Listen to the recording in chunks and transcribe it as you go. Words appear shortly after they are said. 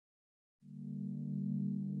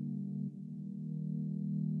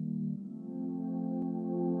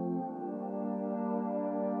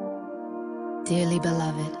dearly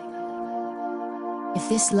beloved, if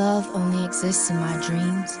this love only exists in my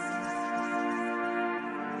dreams,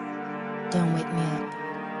 don't wake me up.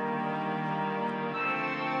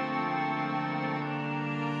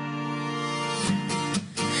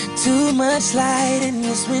 Too much light in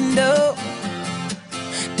this window,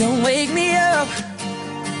 don't wake me up.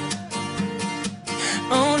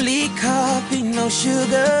 Only coffee, no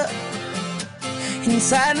sugar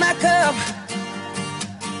inside my cup.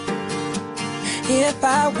 If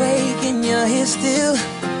I wake and you're here still,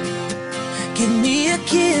 give me a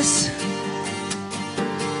kiss.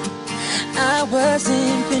 I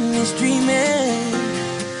wasn't finished dreaming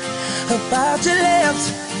about your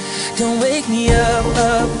lips. Don't wake me up,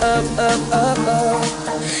 up, up, up, up, up.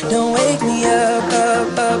 Don't wake me up,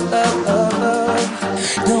 up, up, up, up, up.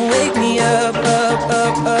 Don't wake me up, up,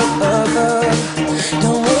 up, up, up, up.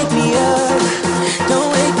 Don't wake me up, don't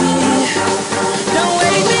wake me, don't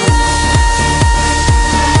wake me up.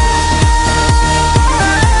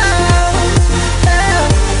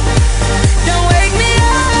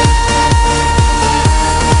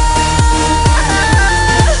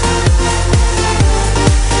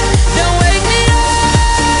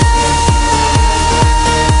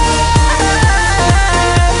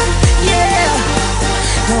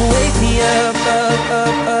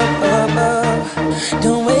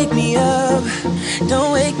 Don't wake me up,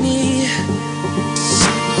 don't wake me.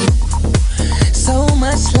 So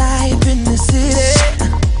much life in the city,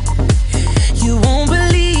 you won't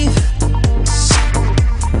believe.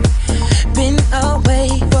 Been away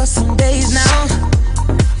for some days now,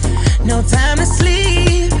 no time to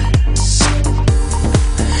sleep.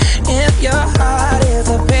 If your heart is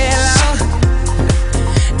a pillow,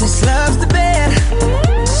 this love's the bed.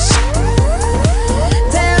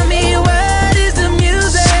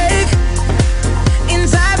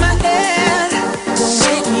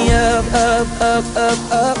 Up, up,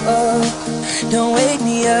 up, up. Don't wake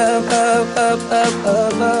me up, up, up, up,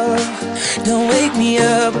 up, up. Don't wake me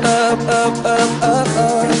up, up, up, up, up,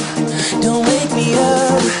 up. Don't wake me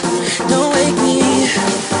up, don't wake me,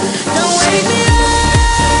 don't wake me up.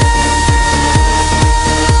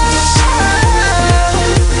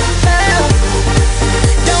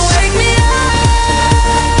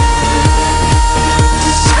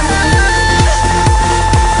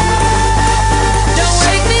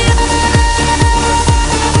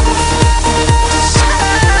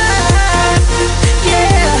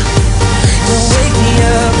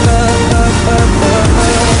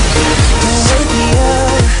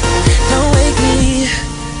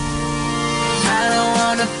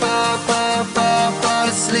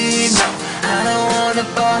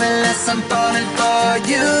 Unless I'm falling for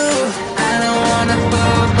you, I don't wanna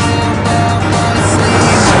fall asleep.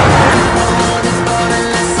 I don't wanna fall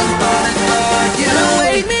unless I'm falling for you. Don't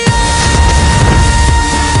wake me up.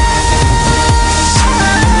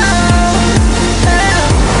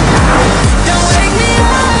 Don't wake me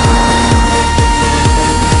up. Don't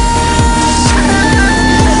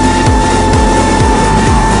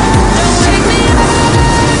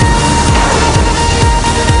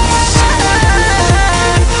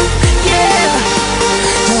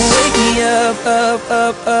wake me up. Up,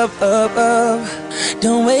 up, up, up, up.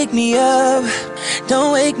 Don't wake me up,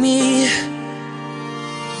 don't wake me.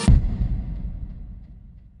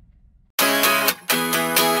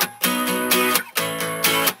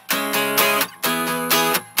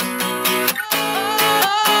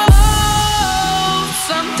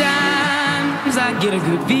 Sometimes I get a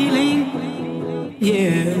good feeling,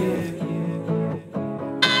 yeah.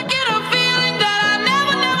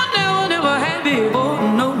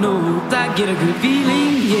 I get a good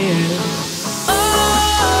feeling, yeah.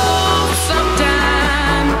 Oh,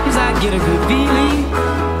 sometimes I get a good feeling,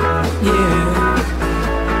 yeah.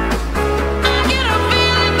 I get a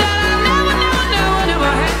feeling that I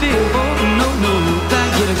never had before. No, I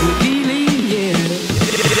get a good feeling, yeah.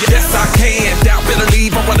 Yes, I can. Doubt, better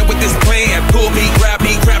leave. I'm running with this plan. Pull me, grab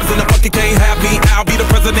me, crabs in the bucket can't have me. I'll be the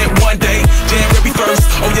president one day. January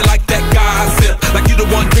 1st. Oh, you like that gossip? Like you the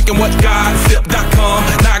one drinking what gossip.com.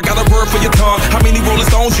 Now I got a word for your tongue. How many Rolling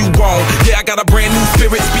Stones you want? Yeah, I got a brand new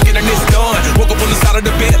spirit speaking and it's done. Woke up on the side of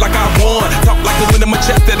the bed like I won. Talk like the wind in my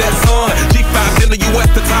chest to that sun. G5 in the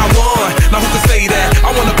US to Taiwan. Now who can say that?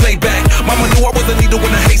 I wanna play back. Mama knew I was a needle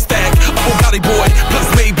in a haystack. A whole body boy, plus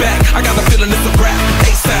Maybach. I got the feeling it's a rap.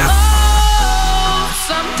 ASAP. Oh,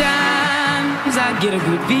 sometimes I get a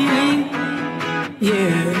good feeling,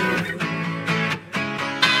 yeah.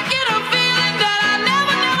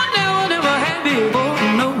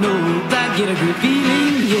 Get a good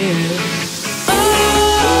feeling, yeah. Oh,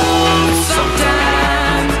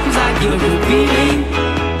 sometimes I get a good feeling,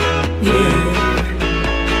 yeah.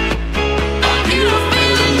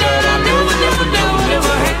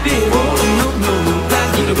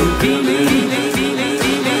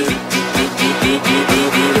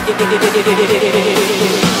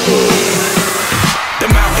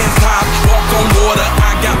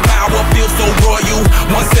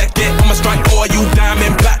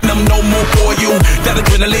 got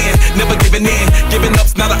adrenaline, never giving in. Giving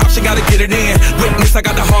up's not an option, gotta get it in. Witness, I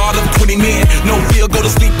got the heart of 20 men. No fear, go to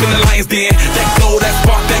sleep in the lion's den. That glow, that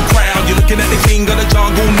spark, that crown. You're looking at the king of the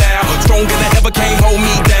jungle now. Stronger than ever, can't hold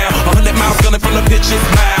me down. 100 miles gunning from the pitch's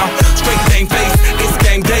mile. Straight game face, it's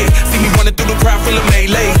game day. See me running through the crowd, feel a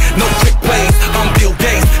melee. No trick plays, I'm Bill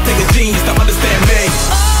Gates. Take a genius to understand me.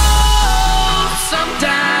 Oh,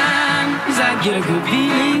 sometimes I get a good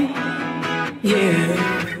feeling,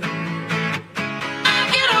 yeah. I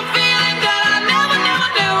get a feeling that I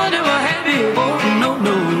never had before. No,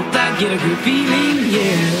 I get a good feeling,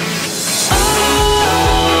 yeah. Oh,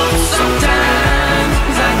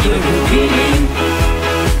 sometimes I get a good feeling,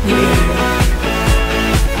 yeah.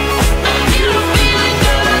 I get a feeling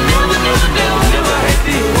that I never had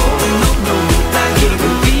before. No, I get a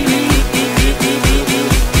good feeling.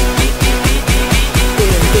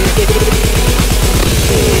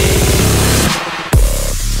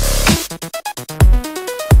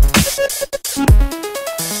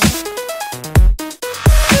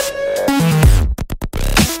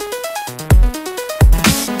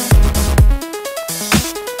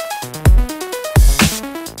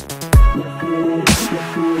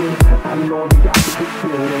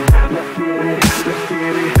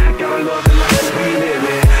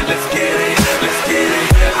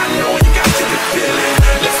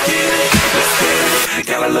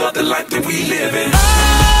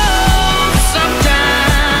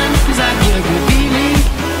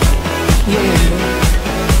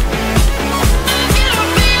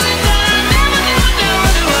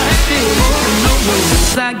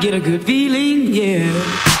 I get a good feeling, yeah.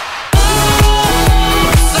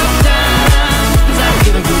 Oh, sometimes I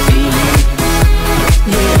get a good feeling,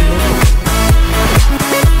 yeah.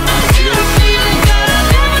 I get a feeling that I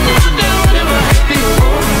never had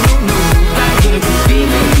before. No, I get a good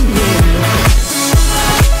feeling, yeah.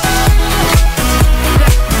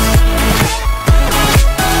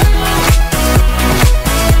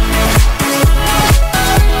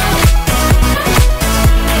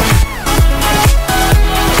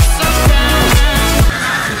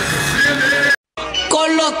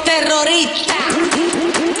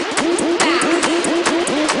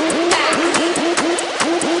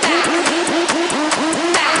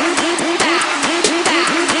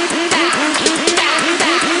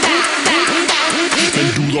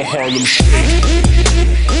 Harlem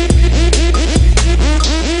Shake.